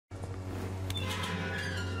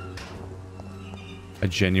I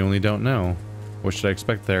genuinely don't know. What should I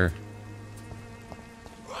expect there?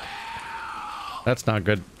 That's not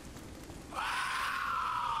good.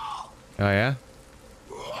 Oh yeah?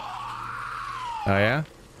 Oh yeah?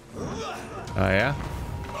 Oh yeah?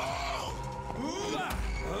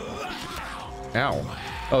 Ow.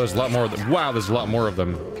 Oh, there's a lot more of them. Wow, there's a lot more of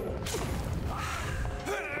them.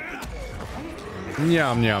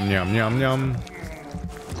 Yum, yum, yum, yum, yum.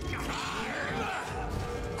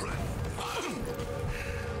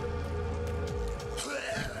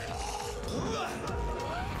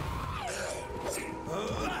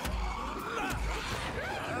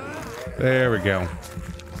 There we go.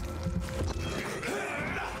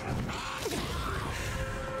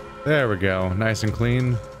 There we go. Nice and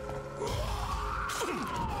clean.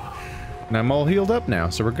 And I'm all healed up now,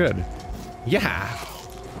 so we're good. Yeah!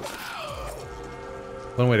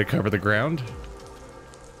 One way to cover the ground.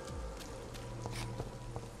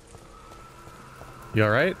 You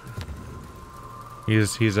alright?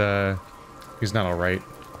 He's not alright.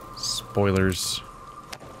 Spoilers.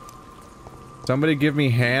 Somebody give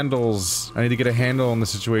me handles. I need to get a handle on the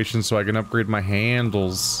situation so I can upgrade my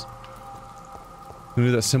handles. Who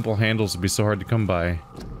knew that simple handles would be so hard to come by?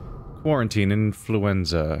 Quarantine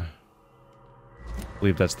influenza. I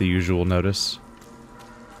believe that's the usual notice.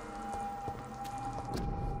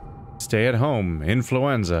 Stay at home.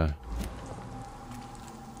 Influenza.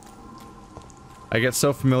 I get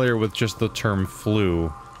so familiar with just the term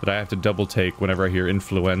flu that I have to double take whenever I hear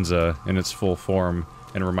influenza in its full form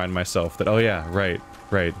and remind myself that, oh yeah, right,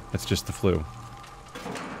 it's just the flu.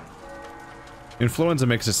 Influenza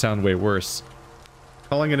makes it sound way worse.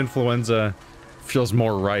 Calling it influenza feels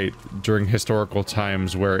more right during historical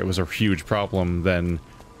times where it was a huge problem than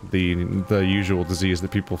the usual disease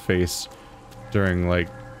that people face during, like,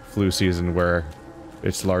 flu season where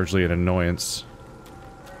it's largely an annoyance.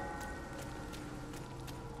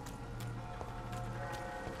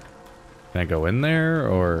 Can I go in there,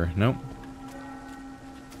 or... Nope.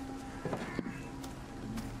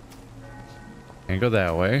 Can't go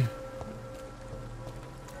that way.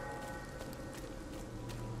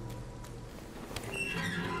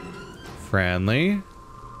 Friendly.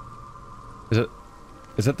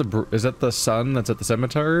 Is that the sun that's at the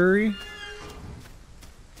cemetery?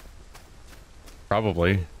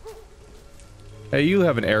 Probably. Hey, you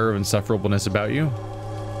have an air of insufferableness about you.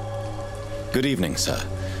 Good evening, sir.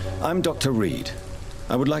 I'm Dr. Reid.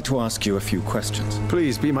 I would like to ask you a few questions.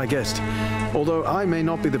 Please be my guest. Although I may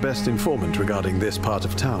not be the best informant regarding this part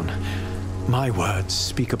of town, my words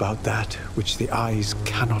speak about that which the eyes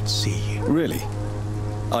cannot see. Really?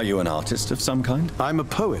 Are you an artist of some kind? I'm a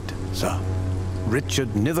poet, sir. Richard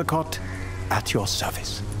Nithercott, at your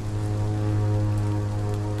service.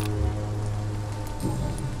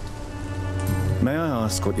 May I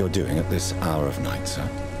ask what you're doing at this hour of night, sir?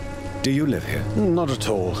 Do you live here? Not at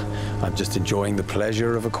all. I'm just enjoying the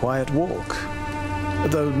pleasure of a quiet walk.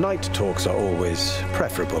 Though night talks are always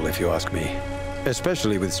preferable, if you ask me.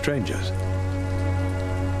 Especially with strangers.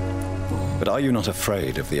 But are you not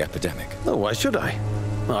afraid of the epidemic? Oh, why should I?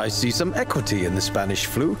 I see some equity in the Spanish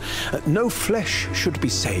flu. No flesh should be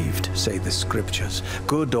saved, say the scriptures.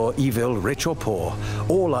 Good or evil, rich or poor,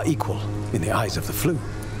 all are equal in the eyes of the flu.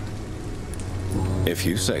 If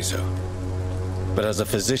you say so. But as a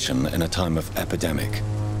physician in a time of epidemic,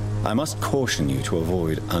 I must caution you to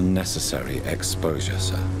avoid unnecessary exposure,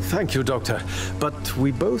 sir. Thank you, Doctor. But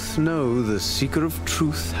we both know the seeker of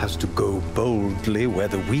truth has to go boldly where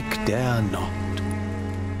the weak dare not.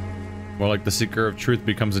 More like the seeker of truth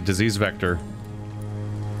becomes a disease vector.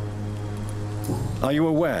 Are you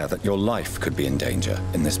aware that your life could be in danger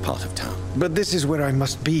in this part of town? But this is where I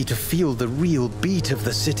must be to feel the real beat of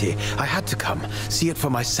the city. I had to come, see it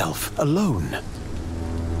for myself, alone.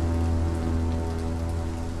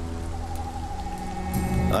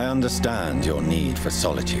 I understand your need for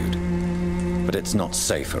solitude, but it's not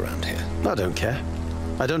safe around here. I don't care.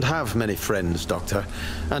 I don't have many friends, Doctor,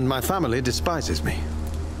 and my family despises me.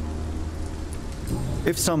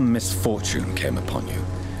 If some misfortune came upon you,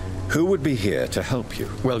 who would be here to help you?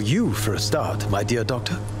 Well, you for a start, my dear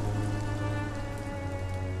Doctor.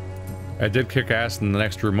 I did kick ass in the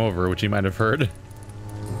next room over, which you might have heard.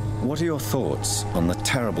 What are your thoughts on the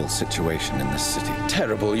terrible situation in this city?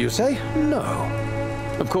 Terrible, you say? No.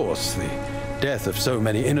 Of course, the death of so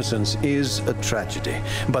many innocents is a tragedy.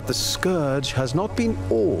 But the scourge has not been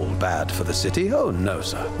all bad for the city. Oh, no,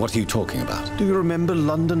 sir. What are you talking about? Do you remember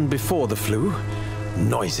London before the flu?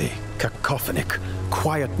 Noisy, cacophonic,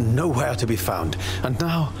 quiet nowhere to be found. And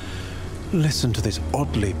now, listen to this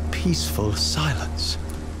oddly peaceful silence.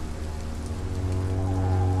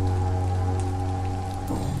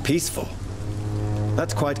 Peaceful?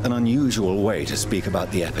 That's quite an unusual way to speak about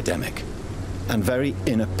the epidemic. And very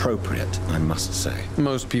inappropriate, I must say.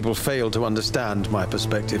 Most people fail to understand my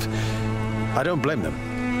perspective. I don't blame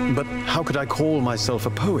them. But how could I call myself a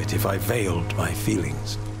poet if I veiled my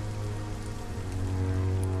feelings?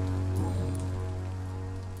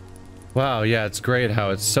 Wow, yeah, it's great how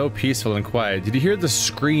it's so peaceful and quiet. Did you hear the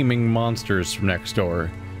screaming monsters from next door?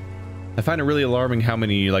 I find it really alarming how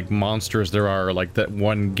many, like, monsters there are, like, that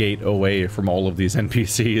one gate away from all of these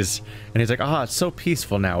NPCs. And he's like, it's so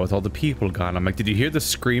peaceful now with all the people gone. I'm like, did you hear the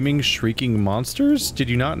screaming, shrieking monsters? Did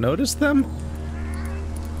you not notice them?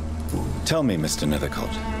 Tell me, Mr.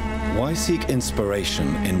 Nithercott, why seek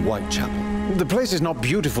inspiration in Whitechapel? The place is not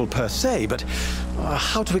beautiful per se, but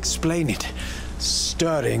how to explain it?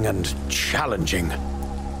 Stirring and challenging.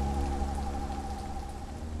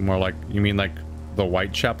 More like, you mean like the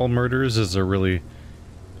Whitechapel murders is a really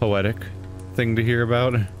poetic thing to hear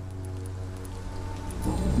about?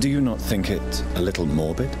 Do you not think it a little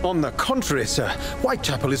morbid? On the contrary, sir.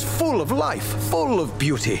 Whitechapel is full of life, full of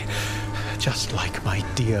beauty. Just like my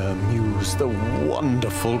dear muse, the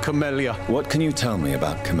wonderful Camellia. What can you tell me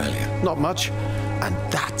about Camellia? Not much, and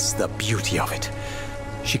that's the beauty of it.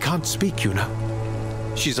 She can't speak, you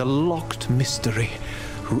know. She's a locked mystery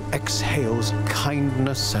who exhales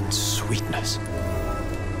kindness and sweetness.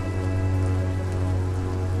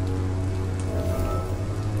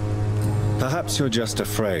 Perhaps you're just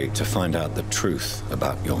afraid to find out the truth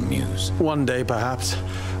about your muse. One day, perhaps,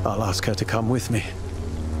 I'll ask her to come with me.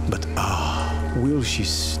 But will she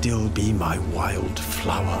still be my wild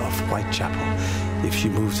flower of Whitechapel if she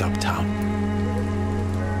moves uptown?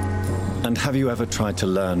 And have you ever tried to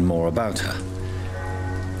learn more about her?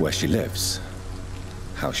 Where she lives?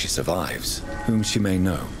 How she survives? Whom she may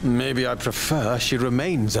know? Maybe I prefer she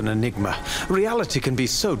remains an enigma. Reality can be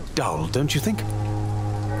so dull, don't you think?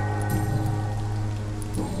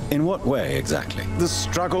 In what way, exactly? The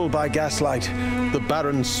struggle by gaslight, the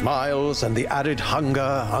barren smiles, and the arid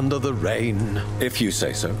hunger under the rain. If you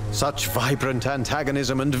say so. Such vibrant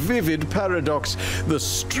antagonism and vivid paradox. The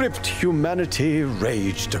stripped humanity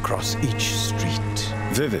raged across each street.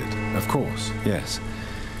 Vivid, of course, yes.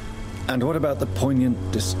 And what about the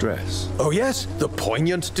poignant distress? Oh yes, the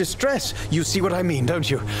poignant distress. You see what I mean,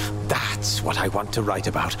 don't you? That's what I want to write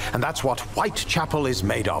about, and that's what Whitechapel is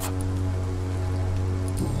made of.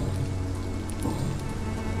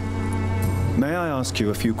 May I ask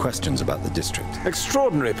you a few questions about the district?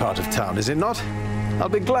 Extraordinary part of town, is it not? I'll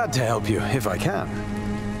be glad to help you, if I can.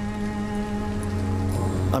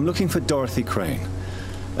 I'm looking for Dorothy Crane,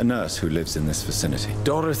 a nurse who lives in this vicinity.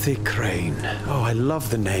 Dorothy Crane. Oh, I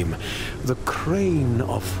love the name. The Crane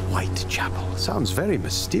of Whitechapel. Sounds very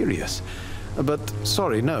mysterious. But,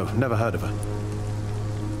 sorry, no, never heard of her.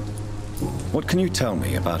 What can you tell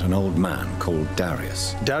me about an old man called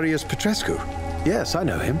Darius? Darius Petrescu? Yes, I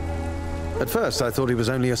know him. At first, I thought he was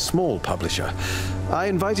only a small publisher. I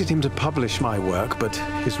invited him to publish my work, but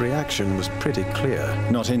his reaction was pretty clear.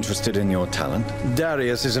 Not interested in your talent?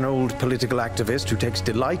 Darius is an old political activist who takes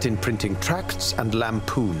delight in printing tracts and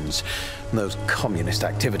lampoons. Those communist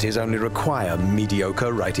activities only require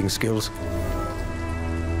mediocre writing skills.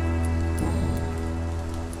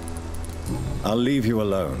 I'll leave you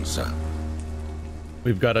alone, sir.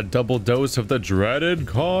 We've got a double dose of the dreaded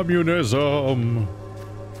communism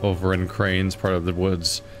over in Crane's part of the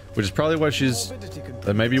woods, which is probably why she's,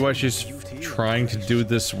 maybe why she's trying to do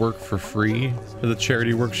this work for free, for the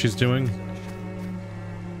charity work she's doing.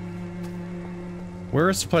 Where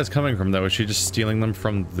are supplies coming from, though? Is she just stealing them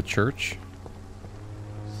from the church?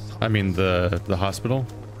 I mean, the hospital?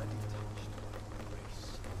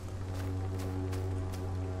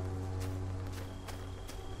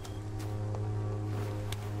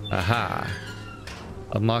 Aha.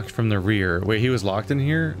 Unlocked from the rear. Wait, he was locked in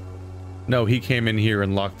here? No, he came in here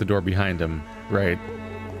and locked the door behind him. Right.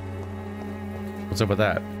 What's up with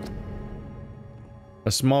that?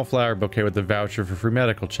 A small flower bouquet with a voucher for free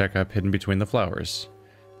medical checkup hidden between the flowers.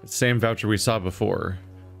 It's the same voucher we saw before.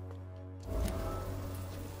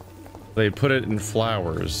 They put it in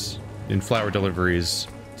flowers, in flower deliveries,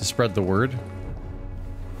 to spread the word.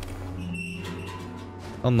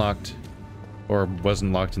 Unlocked. Or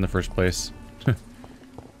wasn't locked in the first place.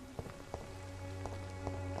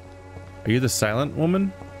 Are you the silent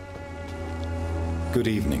woman? Good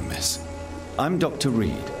evening, miss. I'm Dr.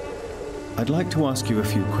 Reid. I'd like to ask you a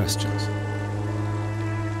few questions.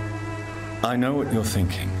 I know what you're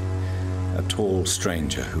thinking. A tall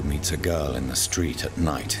stranger who meets a girl in the street at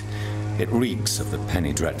night. It reeks of the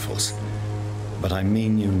penny dreadfuls. But I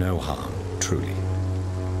mean you no harm, truly.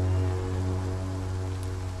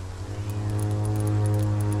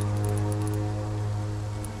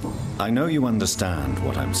 I know you understand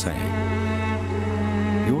what I'm saying.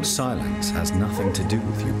 Your silence has nothing to do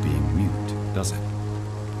with you being mute, does it?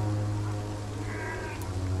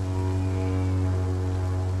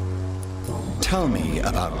 Tell me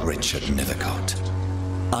about Richard Nithercott.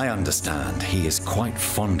 I understand he is quite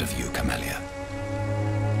fond of you, Camellia.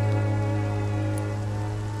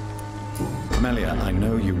 Camellia, I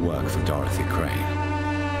know you work for Dorothy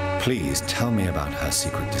Crane. Please tell me about her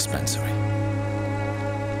secret dispensary.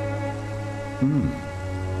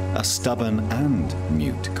 A stubborn and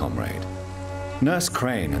mute comrade. Nurse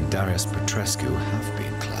Crane and Darius Petrescu have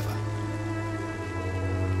been clever.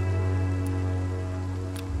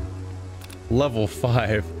 Level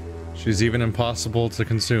 5. She's even impossible to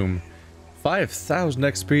consume. 5,000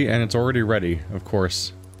 XP and it's already ready, of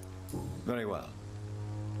course. Very well.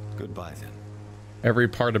 Goodbye then. Every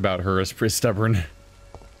part about her is pretty stubborn.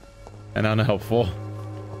 And unhelpful.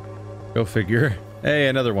 Go figure. Hey,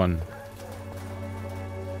 another one.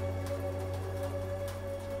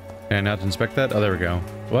 And now to inspect that? Oh, there we go.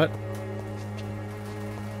 What?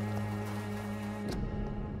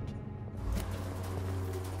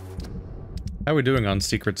 How are we doing on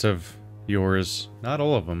secrets of yours? Not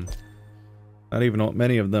all of them. Not even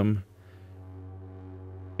many of them.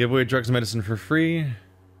 Give away drugs and medicine for free.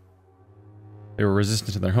 They were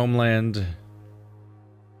resistant to their homeland.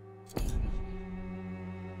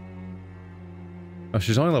 Oh,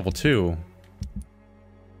 she's only level 2.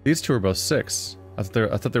 These two are both 6. I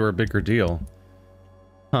thought they were a bigger deal.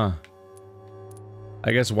 Huh.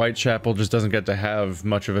 I guess Whitechapel just doesn't get to have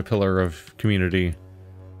much of a pillar of community. Is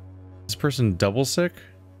this person double sick?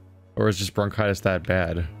 Or is just bronchitis that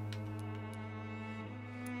bad?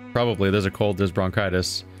 Probably. There's a cold, there's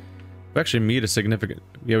bronchitis. We actually meet a significant...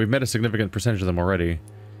 Yeah, we've met a significant percentage of them already.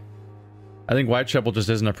 I think Whitechapel just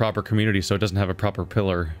isn't a proper community, so it doesn't have a proper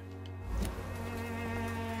pillar.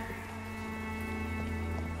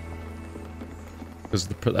 Because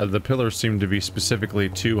the pillars seem to be specifically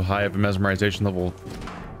too high of a mesmerization level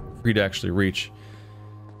for you to actually reach.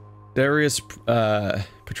 Darius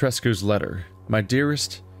Petrescu's letter. My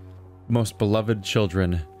dearest, most beloved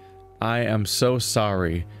children, I am so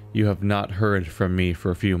sorry you have not heard from me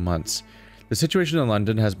for a few months. The situation in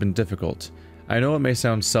London has been difficult. I know it may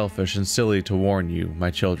sound selfish and silly to warn you,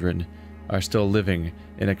 my children are still living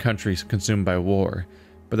in a country consumed by war,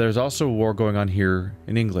 but there's also a war going on here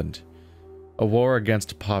in England. A war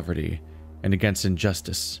against poverty and against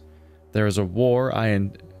injustice. There is a war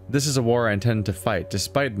this is a war I intend to fight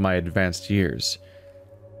despite my advanced years.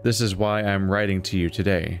 This is why I am writing to you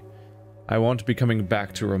today. I won't be coming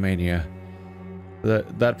back to Romania.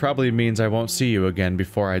 That probably means I won't see you again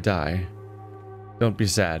before I die. Don't be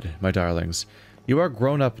sad, my darlings. You are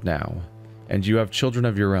grown up now, and you have children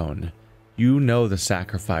of your own. You know the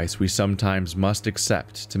sacrifice we sometimes must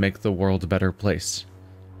accept to make the world a better place.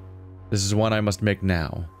 This is one I must make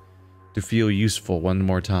now, to feel useful one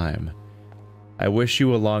more time. I wish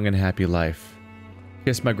you a long and happy life.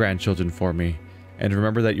 Kiss my grandchildren for me, and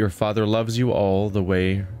remember that your father loves you all the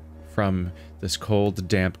way from this cold,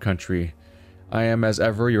 damp country. I am as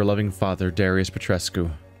ever your loving father, Darius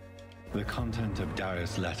Petrescu. The content of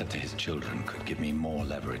Darius' letter to his children could give me more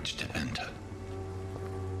leverage to enter.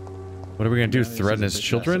 What are we gonna do, threaten his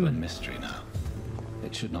children? Less of a mystery now.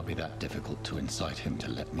 It should not be that difficult to incite him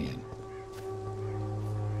to let me in.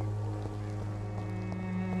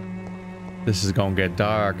 This is gonna get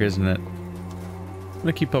dark, isn't it? I'm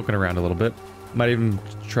gonna keep poking around a little bit. Might even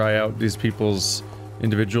try out these people's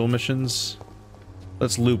individual missions.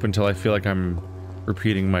 Let's loop until I feel like I'm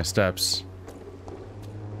repeating my steps.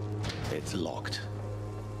 It's locked.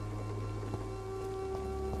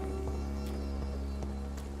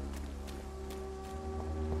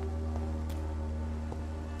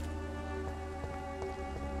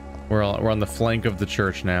 We're on the flank of the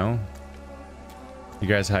church now. You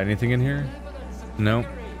guys hide anything in here? No.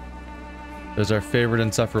 There's our favorite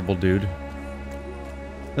insufferable dude.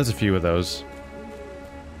 There's a few of those.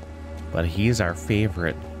 But he's our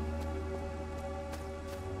favorite.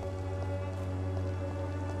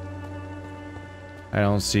 I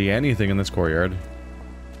don't see anything in this courtyard.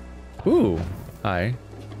 Ooh, hi.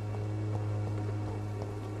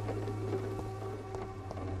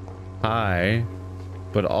 Hi.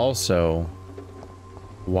 But also,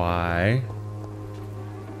 why?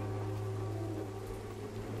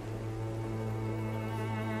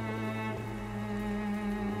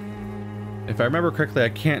 If I remember correctly, I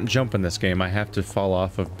can't jump in this game. I have to fall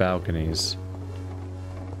off of balconies.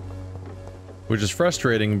 Which is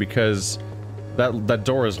frustrating because that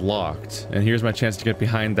door is locked. And here's my chance to get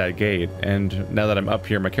behind that gate. And now that I'm up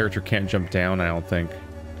here, my character can't jump down, I don't think.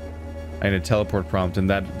 I need a teleport prompt, and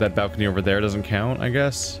that balcony over there doesn't count, I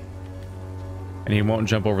guess? And he won't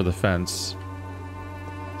jump over the fence.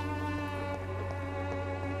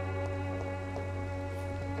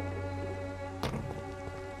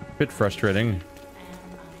 Bit frustrating.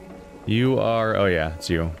 You are... oh yeah, it's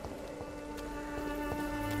you.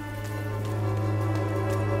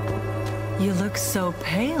 You look so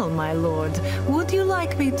pale, my lord. Would you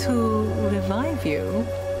like me to revive you?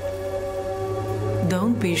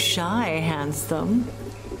 Don't be shy, handsome.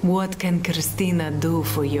 What can Christina do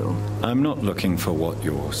for you? I'm not looking for what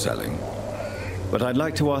you're selling, but I'd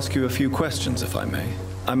like to ask you a few questions, if I may.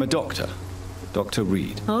 I'm a doctor, Dr.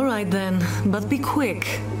 Reid. All right then, but be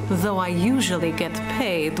quick, though I usually get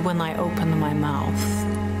paid when I open my mouth.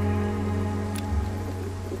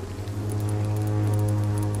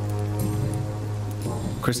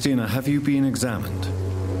 Christina, have you been examined?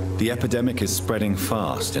 The epidemic is spreading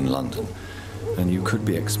fast in London, and you could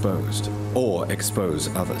be exposed, or expose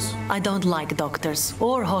others. I don't like doctors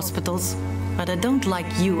or hospitals, but I don't like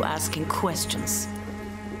you asking questions.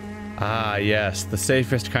 Ah, yes, the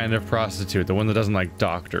safest kind of prostitute, the one that doesn't like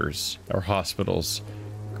doctors or hospitals.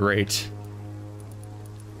 Great.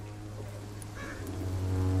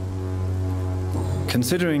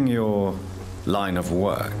 Considering your line of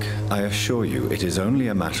work, I assure you it is only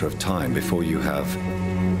a matter of time before you have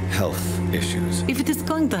health issues. If it is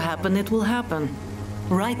going to happen, it will happen.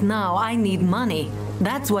 Right now, I need money.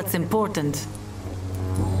 That's what's important.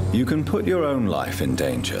 You can put your own life in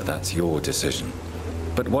danger, that's your decision.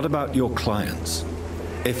 But what about your clients?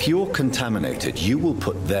 If you're contaminated, you will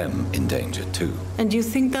put them in danger too. And you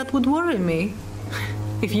think that would worry me?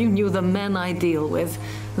 If you knew the men I deal with,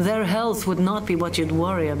 their health would not be what you'd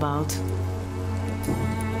worry about.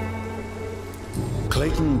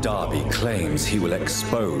 Clayton Darby claims he will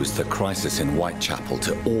expose the crisis in Whitechapel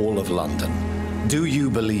to all of London. Do you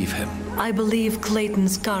believe him? I believe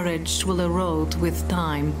Clayton's courage will erode with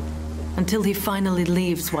time, until he finally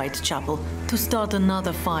leaves Whitechapel to start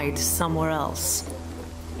another fight somewhere else.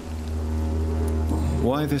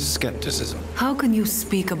 Why this skepticism? How can you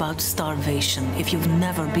speak about starvation if you've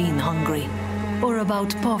never been hungry? Or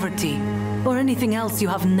about poverty? Or anything else you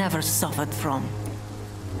have never suffered from?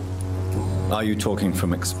 Are you talking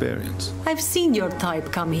from experience? I've seen your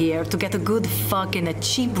type come here to get a good fuck in a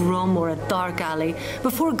cheap room or a dark alley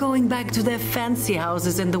before going back to their fancy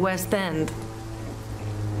houses in the West End.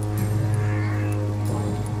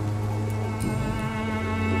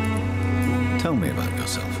 Tell me about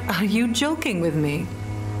yourself. Are you joking with me?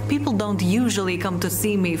 People don't usually come to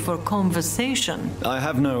see me for conversation. I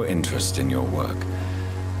have no interest in your work.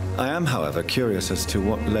 I am, however, curious as to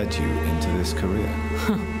what led you into this career.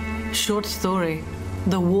 Short story.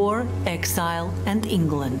 The war, exile, and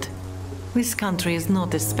England. This country is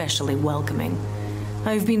not especially welcoming.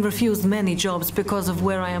 I've been refused many jobs because of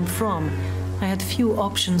where I am from. I had few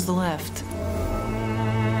options left.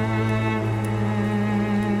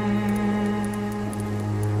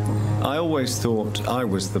 I always thought I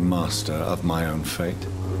was the master of my own fate.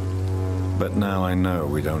 But now I know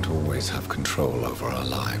we don't always have control over our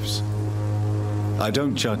lives. I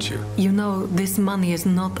don't judge you. You know, this money is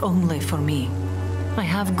not only for me. I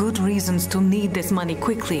have good reasons to need this money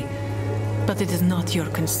quickly, but it is not your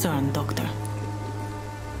concern, Doctor.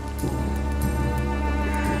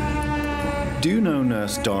 Do you know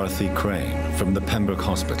Nurse Dorothy Crane from the Pembroke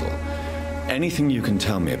Hospital? Anything you can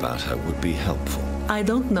tell me about her would be helpful. I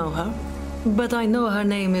don't know her, but I know her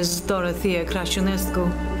name is Dorothea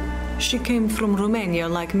Crăciunescu. She came from Romania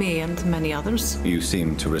like me and many others. You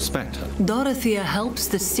seem to respect her. Dorothea helps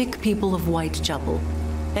the sick people of Whitechapel.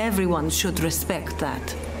 Everyone should respect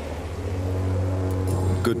that.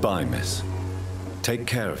 Goodbye, miss. Take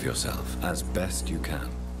care of yourself as best you can.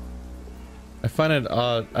 I found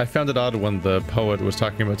it odd when the poet was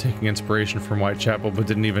talking about taking inspiration from Whitechapel but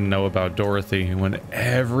didn't even know about Dorothy, when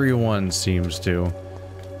everyone seems to.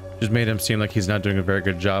 Just made him seem like he's not doing a very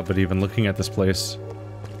good job at even looking at this place.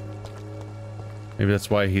 Maybe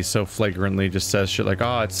that's why he so flagrantly just says shit like,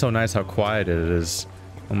 "Oh, it's so nice how quiet it is."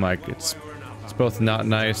 I'm like, it's both not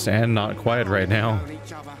nice and not quiet right now.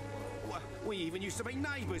 We even used to be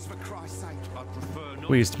neighbors, for Christ's sake. I prefer not.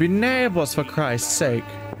 We used to be neighbors, for Christ's sake.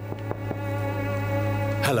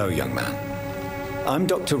 Hello, young man. I'm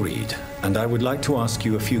Dr. Reid, and I would like to ask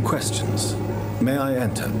you a few questions. May I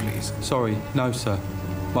enter, please? Sorry, no, sir.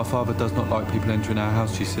 My father does not like people entering our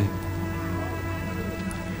house, you see.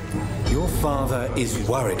 Your father is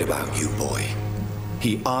worried about you, boy.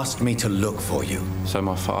 He asked me to look for you. So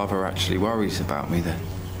my father actually worries about me then?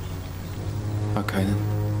 Okay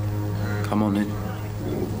then. Come on in.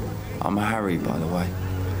 I'm Harry, by the way.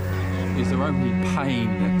 Is there only pain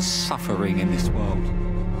and suffering in this world?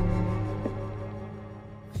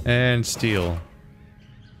 And steal.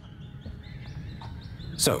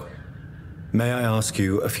 So, may I ask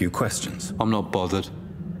you a few questions? I'm not bothered.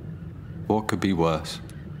 What could be worse?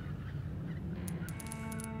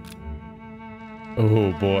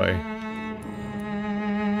 Oh boy.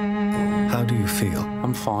 How do you feel?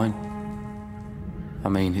 I'm fine. I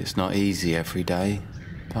mean, it's not easy every day,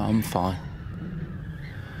 but I'm fine.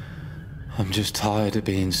 I'm just tired of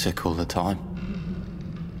being sick all the time.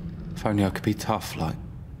 If only I could be tough like...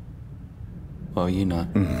 well, you know.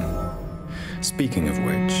 Speaking of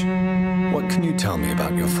which, what can you tell me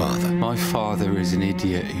about your father? My father is an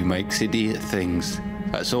idiot who makes idiot things.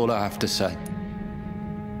 That's all I have to say.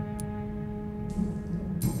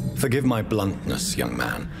 Forgive my bluntness, young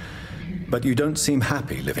man, but you don't seem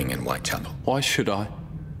happy living in Whitechapel. Why should I?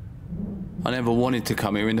 I never wanted to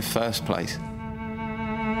come here in the first place.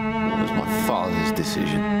 It was my father's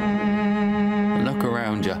decision. And look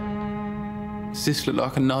around you. Does this look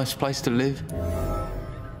like a nice place to live?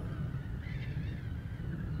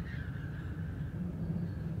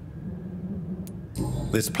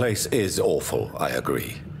 This place is awful, I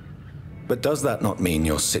agree. But does that not mean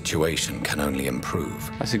your situation can only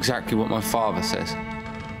improve? That's exactly what my father says.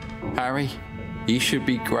 Harry, you should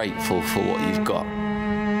be grateful for what you've got.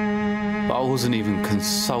 But I wasn't even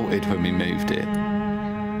consulted when we moved here.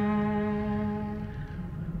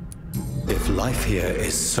 If life here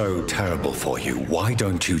is so terrible for you, why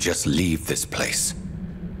don't you just leave this place?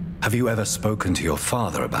 Have you ever spoken to your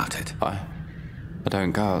father about it? I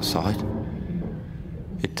don't go outside.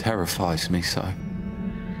 It terrifies me so.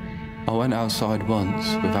 I went outside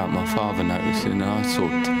once without my father noticing and I saw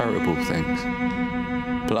terrible things.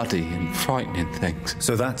 Bloody and frightening things.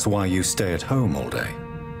 So that's why you stay at home all day?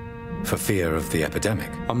 For fear of the epidemic?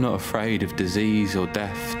 I'm not afraid of disease or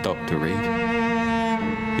death, Dr. Reid.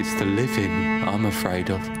 It's the living I'm afraid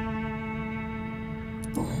of.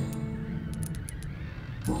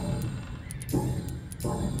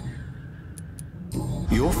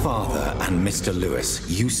 Your father and Mr. Lewis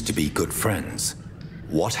used to be good friends.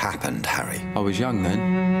 What happened, Harry? I was young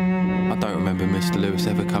then. I don't remember Mr. Lewis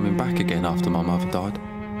ever coming back again after my mother died.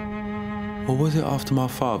 Or was it after my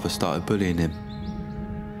father started bullying him?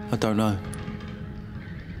 I don't know.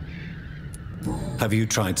 Have you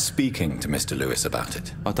tried speaking to Mr. Lewis about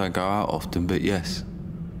it? I don't go out often, but yes.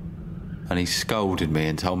 And he scolded me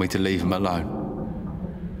and told me to leave him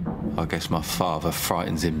alone. I guess my father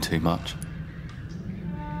frightens him too much.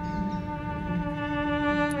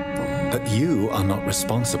 But you are not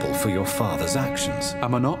responsible for your father's actions.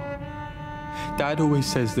 Am I not? Dad always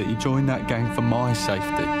says that he joined that gang for my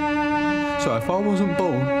safety. So if I wasn't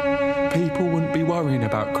born, people wouldn't be worrying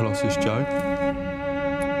about Colossus Joe.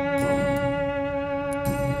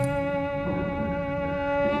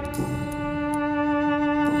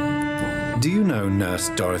 Do you know Nurse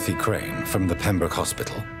Dorothy Crane from the Pembroke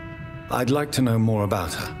Hospital? I'd like to know more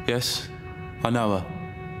about her. Yes, I know her.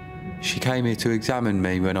 She came here to examine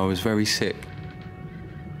me when I was very sick.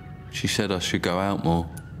 She said I should go out more.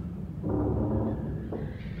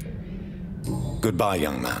 Goodbye,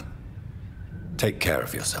 young man. Take care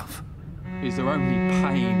of yourself. Is there only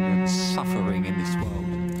pain and suffering in this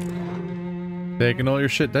world? Taking all your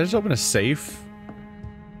shit. Did I just open a safe?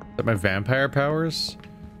 Is that my vampire powers?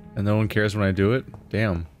 And no one cares when I do it?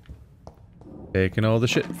 Damn. Taking all the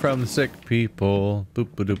shit from the sick people.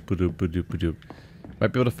 Boop ba doop ba doop ba doop ba doop.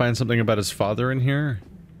 Might be able to find something about his father in here.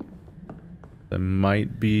 That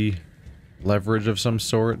might be leverage of some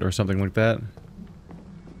sort or something like that.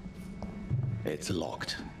 It's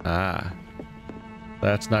locked. Ah.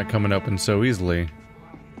 That's not coming open so easily.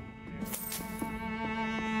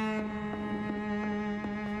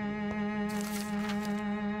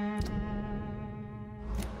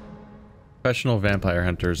 Professional vampire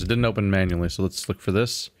hunters. It didn't open manually, so let's look for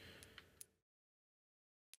this.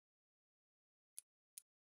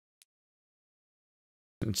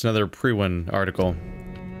 It's another pre-win article.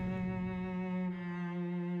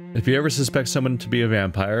 If you ever suspect someone to be a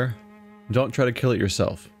vampire, don't try to kill it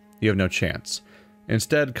yourself. You have no chance.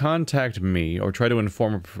 Instead, contact me or try to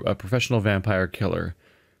inform a professional vampire killer.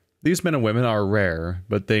 These men and women are rare,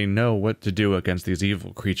 but they know what to do against these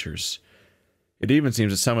evil creatures. It even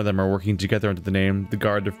seems that some of them are working together under the name the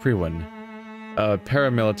Guard of Priwen, a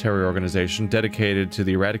paramilitary organization dedicated to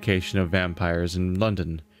the eradication of vampires in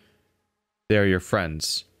London. They are your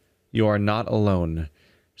friends. You are not alone.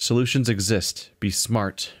 Solutions exist. Be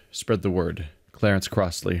smart. Spread the word. Clarence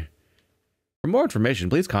Crossley. For more information,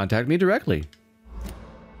 please contact me directly.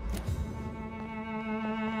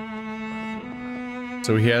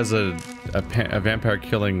 So he has a vampire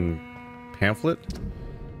killing pamphlet.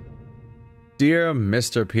 Dear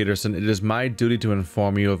Mr. Peterson, it is my duty to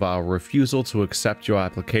inform you of our refusal to accept your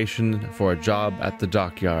application for a job at the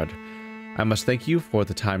dockyard. I must thank you for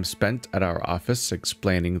the time spent at our office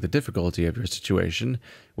explaining the difficulty of your situation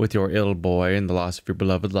with your ill boy and the loss of your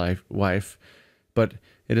beloved wife, but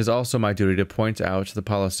it is also my duty to point out the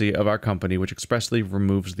policy of our company which expressly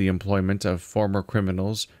removes the employment of former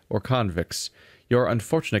criminals or convicts. Your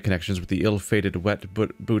unfortunate connections with the ill-fated wet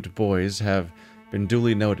boot boys have been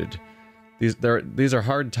duly noted. These are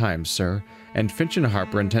hard times, sir, and Finch and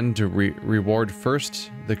Harper intend to reward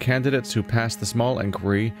first the candidates who pass the small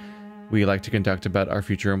inquiry we like to conduct about our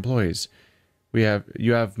future employees.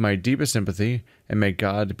 You have my deepest sympathy, and may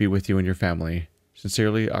God be with you and your family.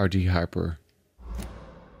 Sincerely, R.D. Harper.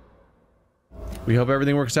 We hope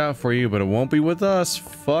everything works out for you, but it won't be with us.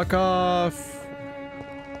 Fuck off.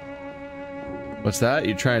 What's that?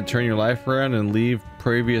 You try to turn your life around and leave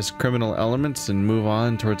previous criminal elements and move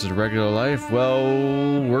on towards a regular life?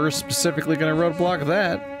 Well, we're specifically going to roadblock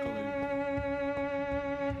that.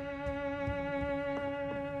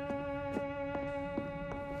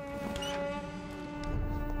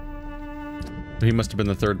 He must have been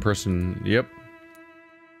the third person. Yep.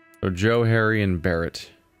 So Joe, Harry, and Barrett.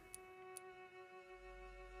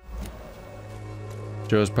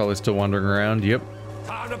 Joe's probably still wandering around. Yep.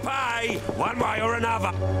 Time to pay, one way or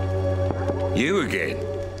another. You again?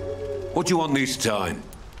 What do you want this time?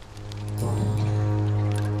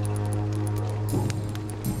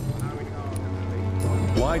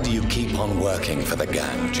 Why do you keep on working for the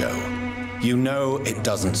gang, Joe? You know it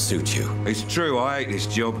doesn't suit you. It's true, I hate this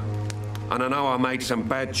job. And I know I made some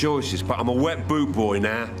bad choices, but I'm a wet boot boy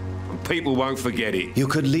now, and people won't forget it. You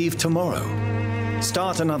could leave tomorrow.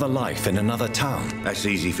 Start another life in another town. That's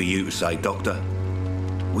easy for you to say, Doctor.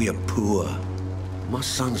 We are poor. My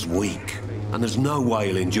son's weak, and there's no way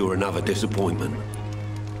he'll endure another disappointment.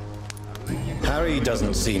 Harry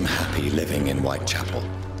doesn't seem happy living in Whitechapel.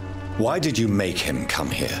 Why did you make him come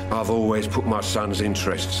here? I've always put my son's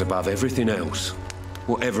interests above everything else,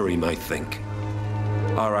 whatever he may think.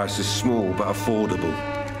 Our house is small but affordable.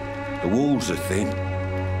 The walls are thin,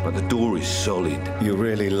 but the door is solid. You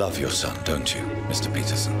really love your son, don't you, Mr.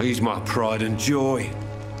 Peterson? He's my pride and joy.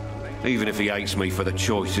 Even if he hates me for the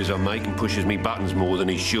choices I make and pushes me buttons more than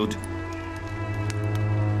he should.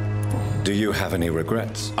 Do you have any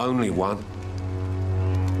regrets? Only one.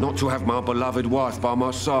 Not to have my beloved wife by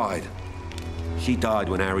my side. She died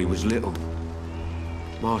when Harry was little.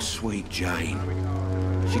 My sweet Jane.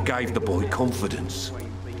 She gave the boy confidence.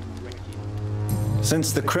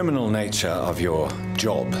 Since the criminal nature of your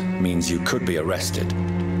job means you could be arrested,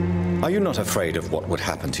 are you not afraid of what would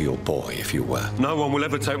happen to your boy if you were? No one will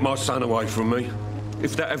ever take my son away from me.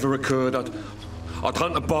 If that ever occurred, I'd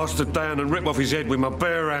hunt the bastard down and rip off his head with my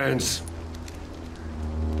bare hands.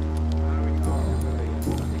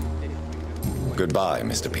 Goodbye,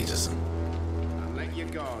 Mr. Peterson. Let your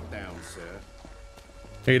guard down, sir.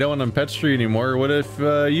 Hey, you don't want him Pet Street anymore. What if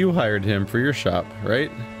you hired him for your shop,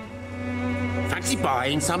 right? Fancy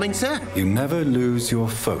buying something, sir? You never lose your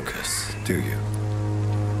focus, do you?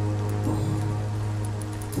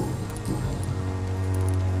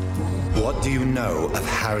 What do you know of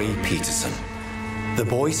Harry Peterson? The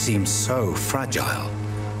boy seems so fragile,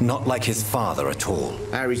 not like his father at all.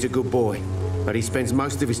 Harry's a good boy, but he spends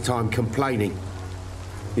most of his time complaining.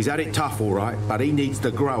 He's had it tough, all right, but he needs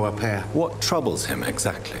to grow a pair. What troubles him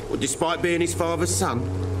exactly? Well, despite being his father's son,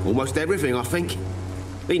 almost everything, I think.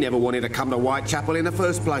 He never wanted to come to Whitechapel in the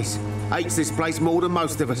first place. Hates this place more than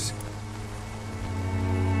most of us.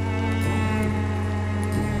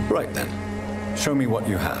 Right then. Show me what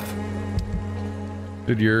you have.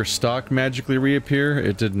 Did your stock magically reappear?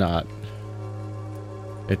 It did not.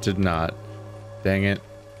 It did not. Dang it.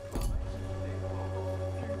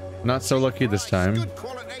 Not so lucky this time.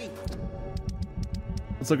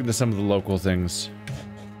 Let's look into some of the local things.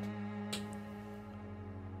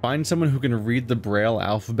 Find someone who can read the Braille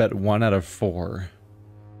alphabet 1 out of 4.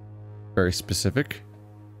 Very specific.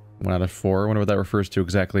 1 out of 4. I wonder what that refers to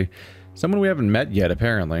exactly. Someone we haven't met yet,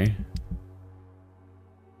 apparently.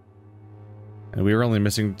 And we were only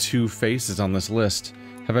missing 2 faces on this list.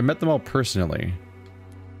 Have I met them all personally?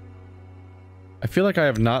 I feel like I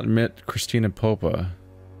have not met Christina Popa.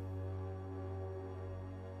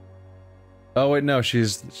 Oh wait, no,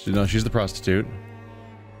 she's the prostitute.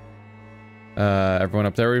 Everyone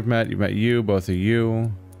up there we've met. You've met you, both of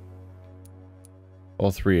you.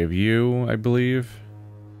 All 3 of you, I believe.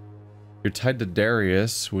 You're tied to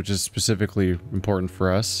Darius, which is specifically important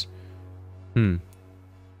for us.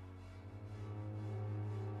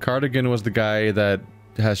 Cardigan was the guy that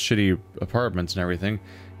has shitty apartments and everything.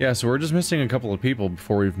 Yeah, so we're just missing a couple of people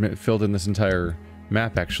before we've filled in this entire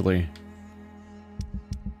map, actually.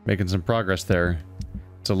 Making some progress there.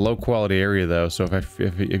 It's a low quality area though, so if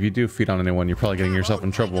you do feed on anyone, you're probably getting yourself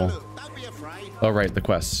in trouble. Oh right, the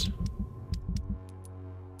quests.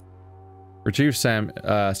 Retrieve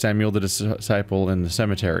Samuel the disciple in the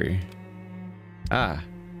cemetery. Ah,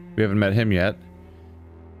 we haven't met him yet.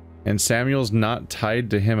 And Samuel's not tied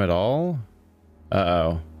to him at all?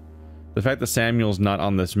 Uh-oh. The fact that Samuel's not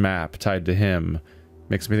on this map tied to him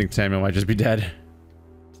makes me think Samuel might just be dead.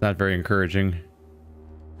 It's not very encouraging.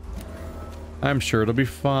 I'm sure it'll be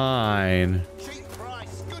fine. Cheap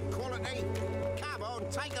price, good quality. Come on,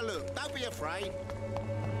 take a look. Don't be afraid.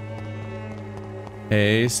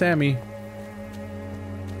 Hey, Sammy.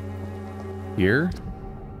 Here?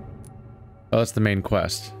 Oh, that's the main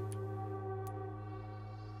quest.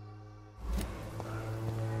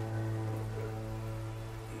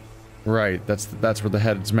 Right, that's where the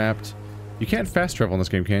head's mapped. You can't fast travel in this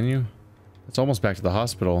game, can you? It's almost back to the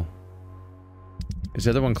hospital. Is the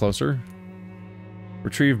other one closer?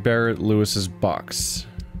 Retrieve Barrett Lewis's box.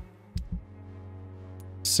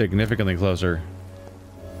 Significantly closer.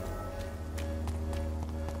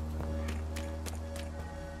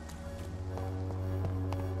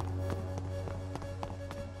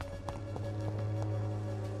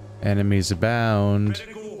 Enemies abound.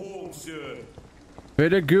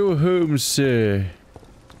 Better go home, sir.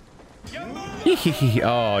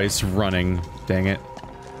 Oh, it's running. Dang it.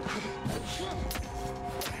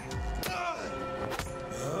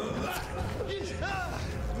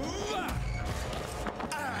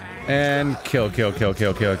 And kill.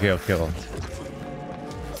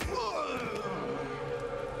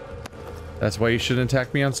 That's why you shouldn't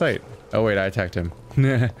attack me on sight. Oh wait, I attacked him.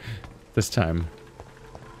 This time.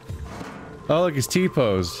 Oh look, he's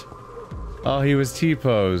T-posed. Oh, he was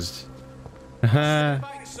T-posed. Haha.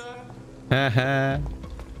 Haha.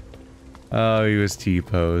 Oh, he was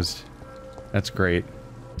T-posed. That's great.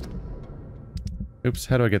 Oops,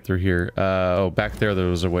 how do I get through here? Oh, back there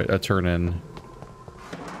was a turn in.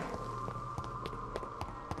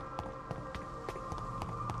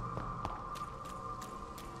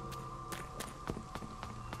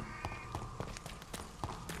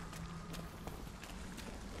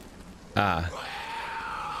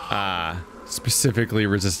 Specifically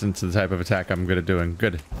resistant to the type of attack I'm good at doing.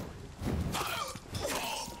 Good.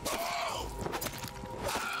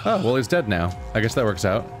 Oh, well, he's dead now. I guess that works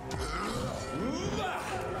out.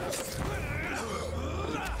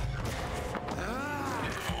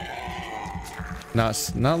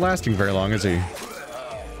 Not lasting very long, is he?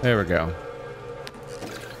 There we go.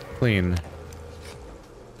 Clean.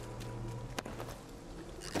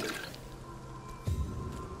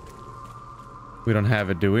 We don't have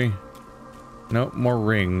it, do we? Nope, more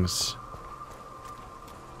rings.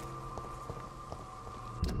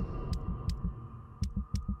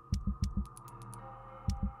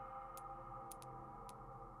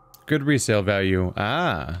 Good resale value.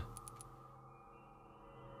 Ah.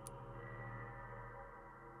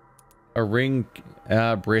 A ring,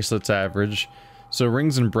 bracelets average. So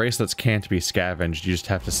rings and bracelets can't be scavenged. You just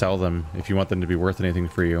have to sell them if you want them to be worth anything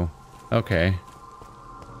for you. Okay.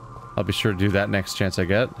 I'll be sure to do that next chance I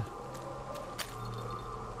get.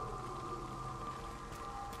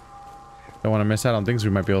 Don't want to miss out on things we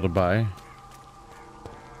might be able to buy.